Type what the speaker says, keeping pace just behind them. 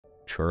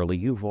Charlie,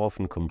 you've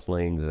often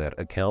complained that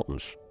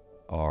accountants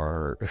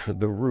are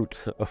the root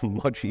of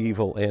much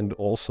evil and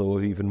also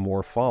of even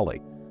more folly.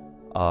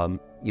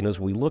 As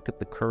we look at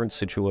the current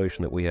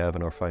situation that we have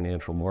in our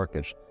financial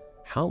markets,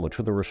 how much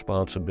of the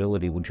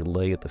responsibility would you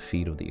lay at the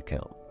feet of the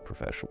accountant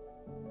profession?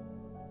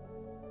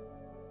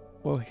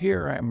 Well,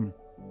 here I'm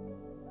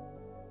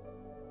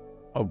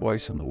a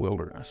voice in the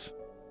wilderness,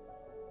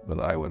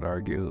 but I would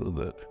argue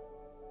that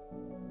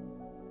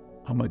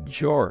a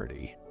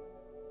majority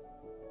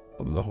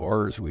of the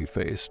horrors we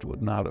faced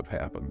would not have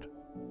happened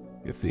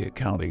if the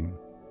accounting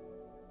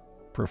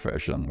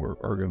profession were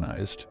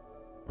organized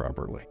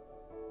properly.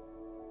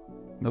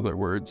 In other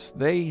words,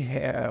 they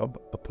have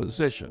a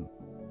position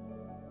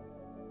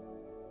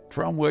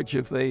from which,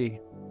 if they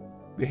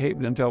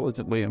behaved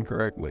intelligently and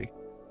correctly,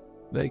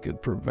 they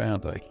could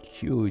prevent a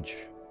huge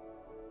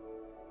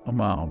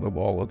amount of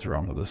all that's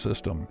wrong with the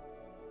system.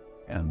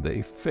 And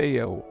they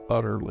fail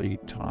utterly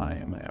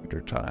time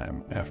after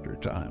time after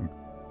time.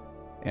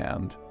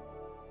 And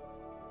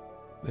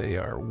they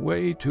are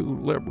way too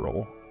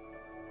liberal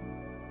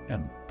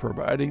in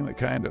providing the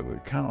kind of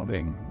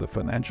accounting the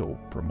financial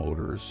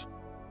promoters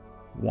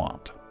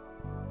want.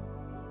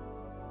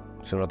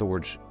 So in other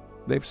words,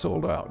 they've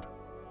sold out.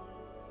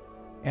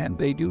 And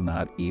they do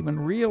not even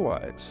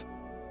realize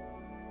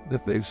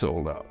that they've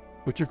sold out,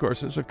 which of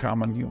course is a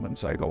common human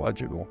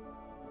psychological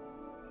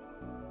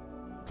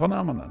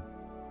phenomenon.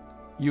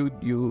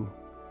 You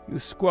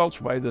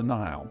squelch by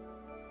denial.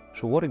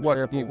 So what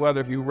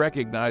if you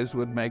recognize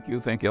would make you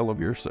think ill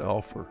of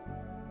yourself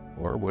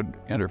or would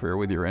interfere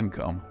with your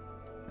income.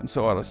 And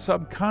so at a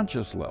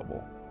subconscious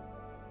level,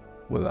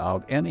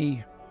 without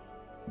any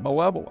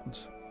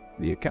malevolence,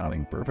 the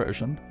accounting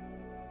profession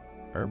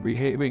are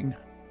behaving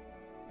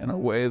in a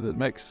way that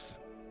makes,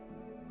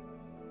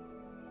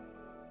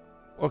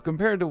 well,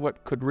 compared to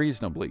what could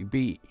reasonably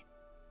be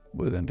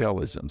with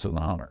intelligence and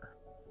honor,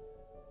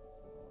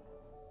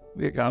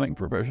 the accounting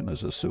profession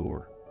is a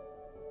sewer.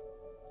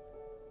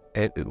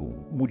 And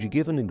would you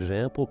give an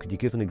example? Could you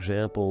give an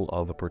example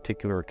of a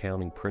particular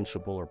accounting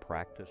principle or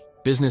practice?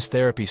 Business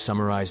Therapy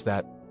summarized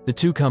that the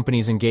two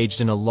companies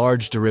engaged in a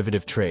large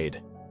derivative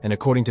trade, and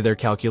according to their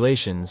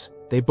calculations,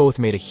 they both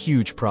made a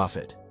huge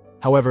profit.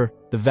 However,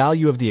 the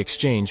value of the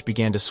exchange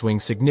began to swing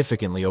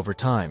significantly over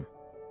time.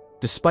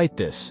 Despite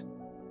this,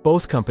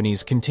 both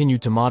companies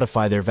continued to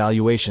modify their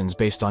valuations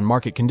based on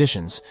market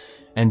conditions,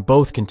 and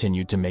both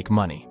continued to make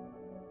money.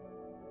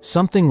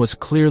 Something was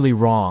clearly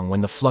wrong when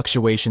the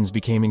fluctuations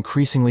became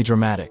increasingly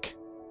dramatic.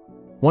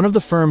 One of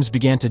the firms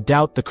began to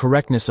doubt the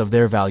correctness of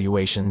their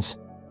valuations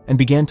and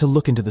began to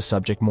look into the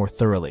subject more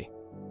thoroughly.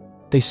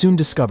 They soon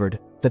discovered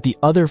that the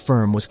other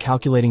firm was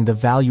calculating the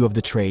value of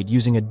the trade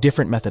using a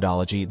different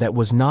methodology that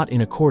was not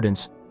in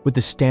accordance with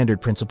the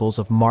standard principles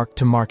of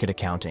mark-to-market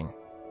accounting.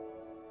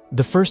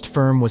 The first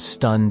firm was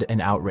stunned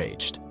and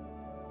outraged.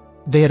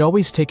 They had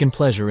always taken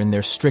pleasure in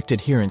their strict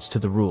adherence to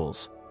the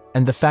rules,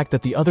 and the fact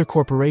that the other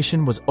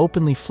corporation was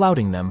openly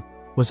flouting them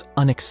was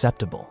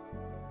unacceptable.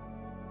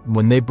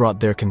 When they brought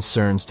their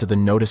concerns to the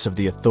notice of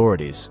the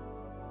authorities,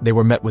 they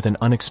were met with an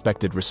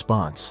unexpected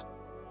response.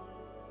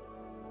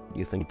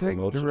 You think take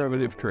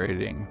derivative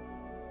trading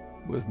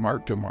with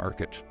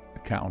mark-to-market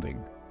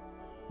accounting,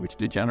 which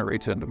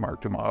degenerates into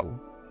mark-to-model.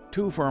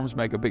 Two firms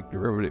make a big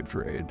derivative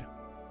trade.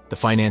 The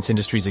finance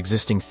industry's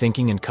existing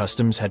thinking and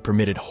customs had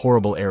permitted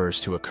horrible errors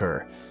to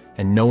occur,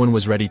 and no one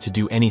was ready to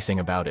do anything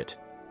about it.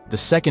 The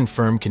second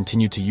firm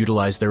continued to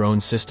utilize their own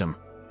system,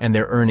 and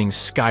their earnings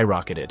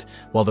skyrocketed,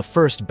 while the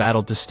first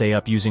battled to stay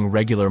up using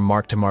regular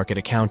mark-to-market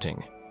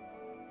accounting.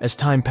 As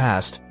time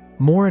passed,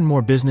 more and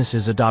more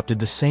businesses adopted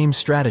the same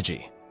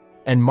strategy,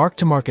 and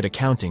mark-to-market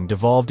accounting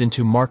devolved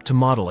into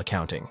mark-to-model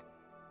accounting.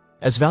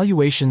 As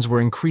valuations were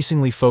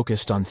increasingly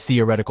focused on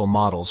theoretical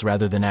models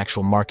rather than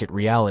actual market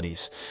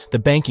realities, the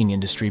banking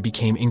industry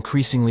became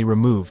increasingly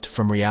removed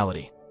from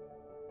reality.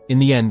 In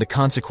the end, the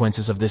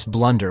consequences of this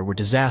blunder were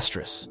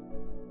disastrous.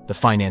 The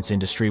finance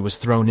industry was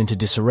thrown into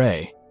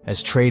disarray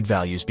as trade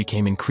values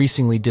became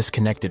increasingly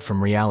disconnected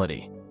from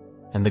reality,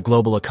 and the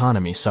global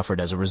economy suffered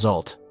as a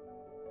result.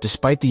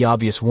 Despite the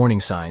obvious warning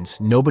signs,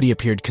 nobody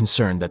appeared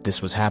concerned that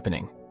this was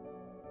happening.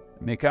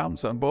 The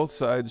accountants on both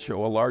sides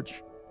show a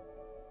large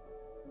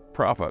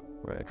profit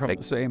from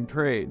the same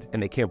trade.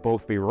 And they can't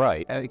both be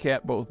right. And they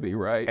can't both be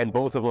right. And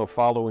both of them are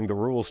following the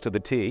rules to the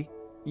T.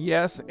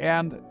 Yes,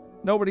 and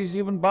nobody's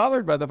even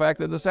bothered by the fact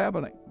that it's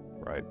happening.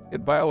 Right.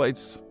 It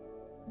violates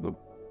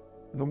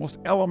the most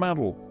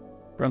elemental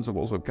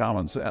principles of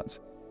common sense.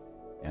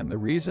 And the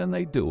reason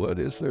they do it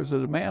is there's a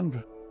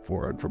demand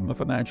for it from the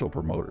financial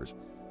promoters.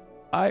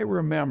 I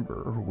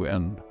remember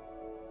when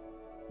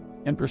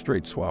interest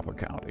rate swap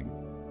accounting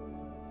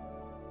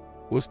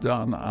was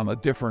done on a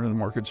different and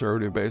more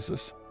conservative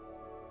basis.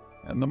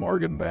 And the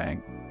Morgan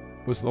Bank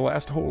was the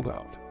last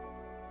holdout.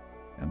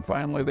 And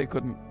finally, they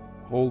couldn't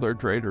hold their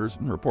traders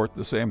and report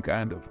the same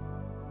kind of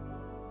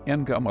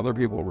income other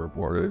people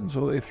reported, and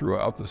so they threw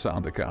out the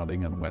sound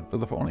accounting and went to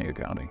the phony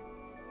accounting.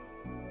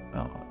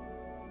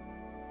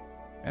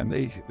 And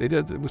they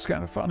did, it was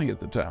kind of funny at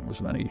the time, it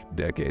was many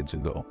decades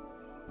ago.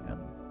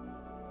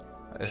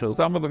 And So-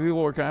 some of the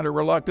people were kind of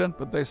reluctant,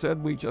 but they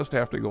said we just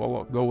have to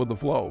go with the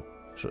flow.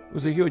 So- It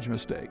was a huge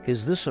mistake.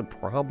 Is this a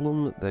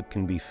problem that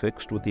can be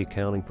fixed with the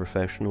accounting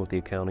profession, with the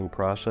accounting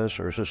process,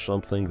 or is this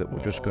something that we're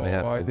just going to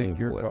have to I think live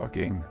you're with?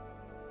 talking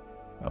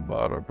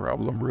about a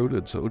problem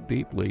rooted so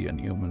deeply in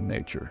human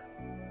nature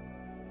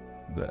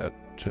that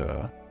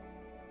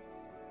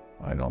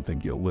I don't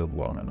think you'll live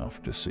long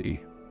enough to see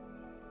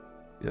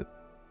it.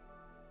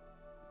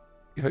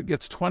 If it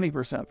gets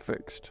 20%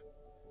 fixed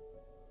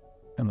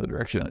in the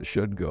direction it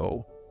should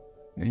go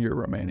in your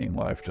remaining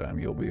lifetime,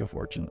 you'll be a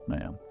fortunate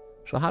man.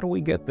 So how do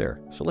we get there?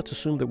 So let's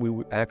assume that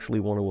we actually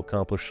want to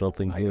accomplish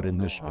something good in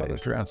this How to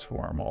space.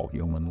 transform all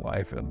human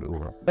life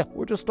into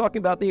We're just talking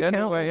about the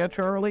Anyway, accounting,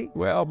 Charlie.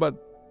 well, but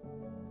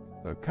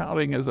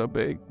accounting is a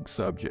big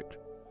subject,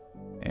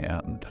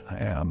 and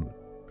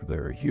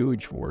there are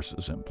huge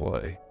forces in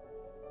play,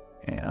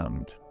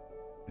 and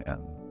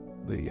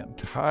the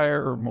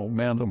entire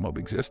momentum of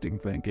existing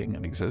thinking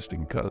and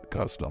existing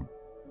custom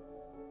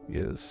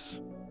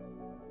is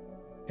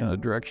in a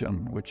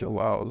direction which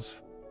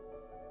allows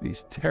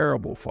these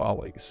terrible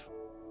follies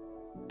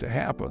to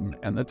happen,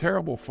 and the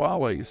terrible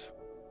follies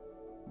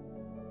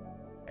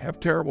have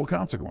terrible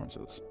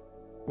consequences.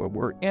 What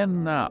we're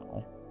in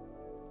now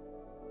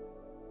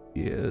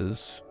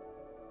is,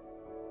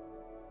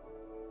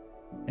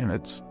 in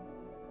its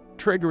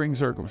triggering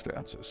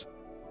circumstances,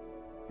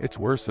 it's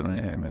worse than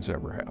anything that's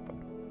ever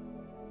happened.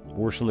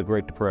 Worse than the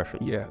Great Depression.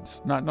 Yeah,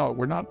 it's not, no,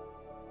 we're not,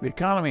 the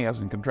economy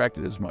hasn't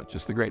contracted as much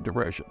as the Great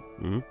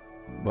Depression,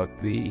 but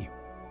the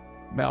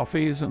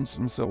malfeasance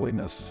and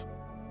silliness,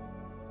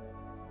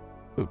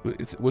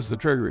 it was the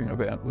triggering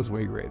event, was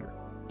way greater.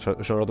 So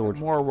in other words,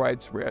 More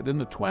widespread. In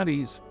the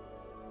 20s,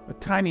 a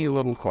tiny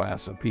little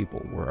class of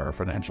people were our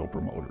financial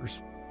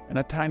promoters, and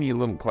a tiny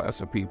little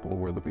class of people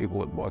were the people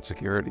that bought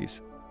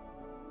securities.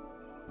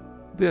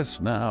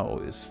 This now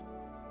is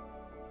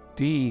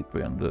deep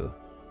into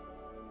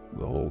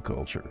the whole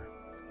culture,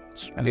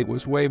 and it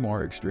was way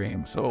more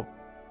extreme. So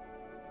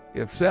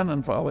if sin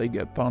and folly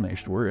get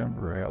punished, we're in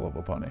for a hell of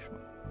a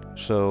punishment.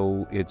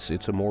 so it's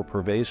a more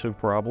pervasive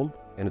problem,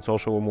 and it's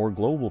also a more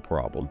global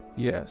problem.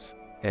 Yes.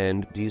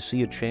 And do you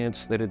see a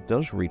chance that it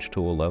does reach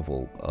to a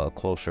level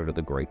closer to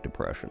the Great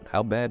Depression?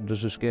 How bad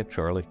does this get,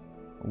 Charlie?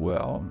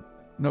 Well,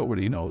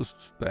 nobody knows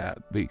that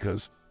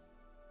because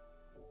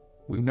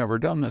we've never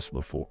done this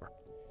before.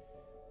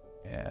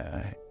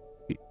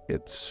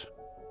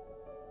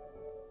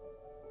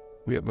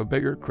 We have a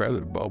bigger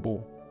credit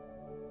bubble.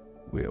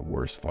 We have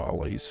worse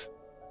follies.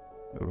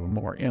 We have a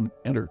more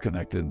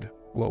interconnected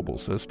global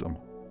system.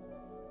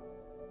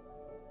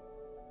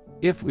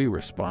 If we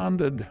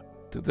responded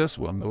to this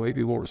one the way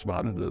people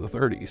responded to the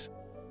 30s,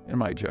 in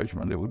my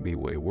judgment, it would be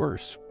way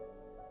worse.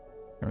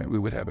 I mean, we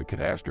would have a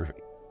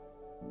catastrophe.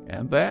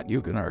 And that,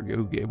 you can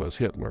argue, gave us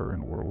Hitler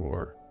and World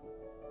War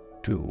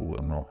II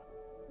and a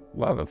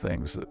lot of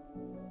things that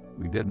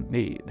we didn't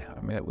need.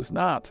 I mean, it was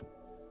not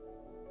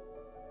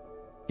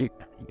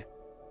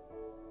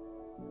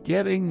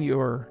getting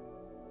your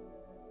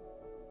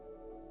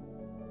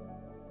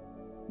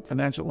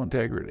financial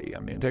integrity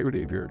and the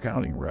integrity of your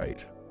accounting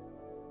right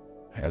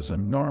has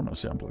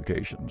enormous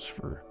implications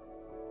for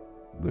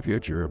the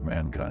future of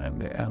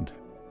mankind,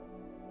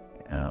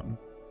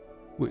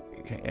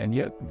 and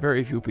yet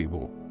very few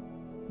people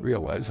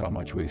realize how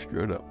much we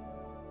screwed up.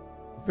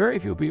 Very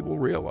few people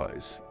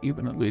realize,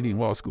 even at leading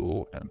law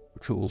school and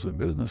schools and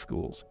business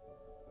schools,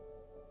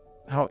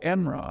 how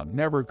Enron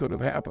never could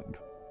have happened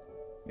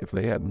if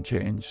they hadn't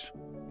changed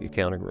The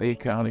accounting the rate.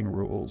 accounting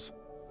rules.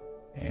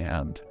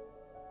 And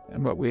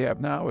what we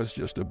have now is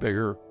just a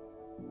bigger,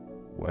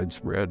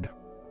 widespread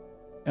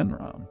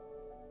Enron.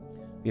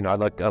 You know, I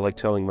like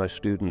telling my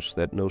students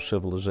that no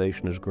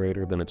civilization is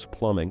greater than its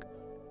plumbing,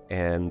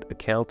 and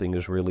accounting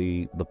is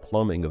really the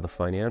plumbing of the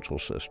financial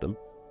system.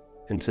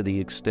 And to the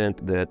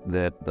extent that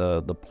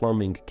the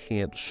plumbing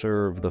can't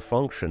serve the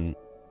function,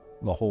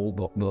 the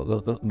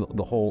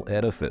whole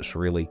edifice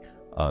really,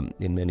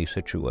 in many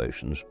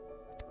situations,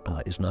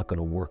 is not going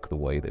to work the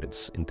way that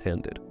it's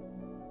intended.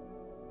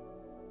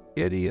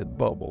 Idiot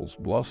bubbles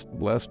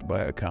blessed by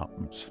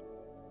accountants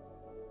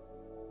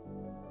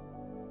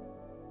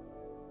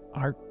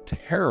are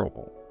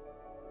terrible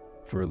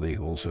for the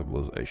whole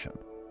civilization.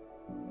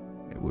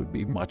 It would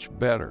be much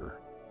better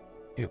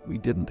if we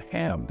didn't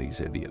have these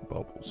idiot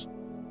bubbles,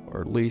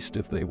 or at least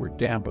if they were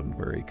dampened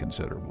very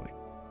considerably.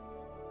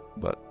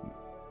 But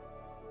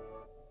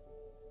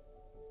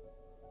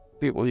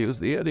people use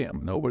the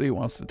idiom, nobody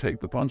wants to take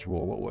the punch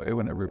bowl away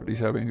when everybody's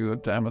having a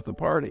good time at the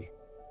party.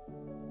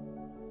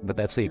 But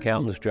that's the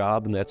accountant's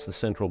job, and that's the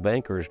central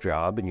banker's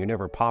job, and you're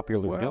never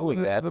popular doing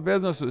it's that. the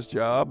business's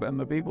job, and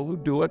the people who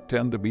do it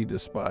tend to be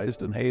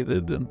despised and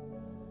hated, and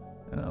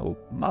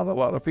not a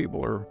lot of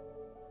people are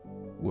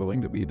willing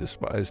to be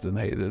despised and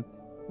hated,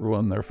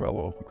 ruin their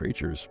fellow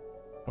creatures'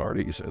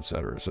 parties,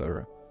 etc.,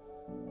 etc.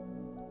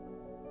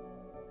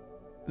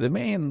 The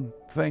main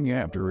thing you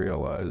have to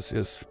realize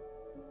is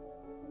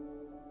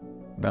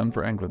Ben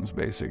Franklin's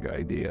basic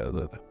idea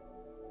that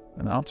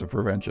an ounce of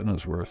prevention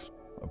is worth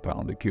a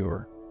pound of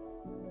cure.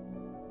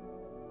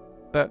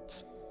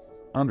 that's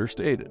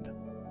understated.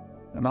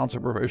 An ounce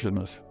of prevention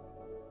is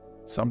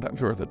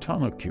sometimes worth a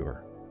ton of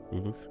cure.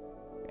 Mm-hmm.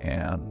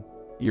 And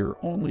your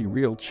only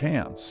real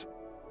chance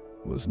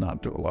was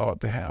not to allow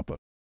it to happen.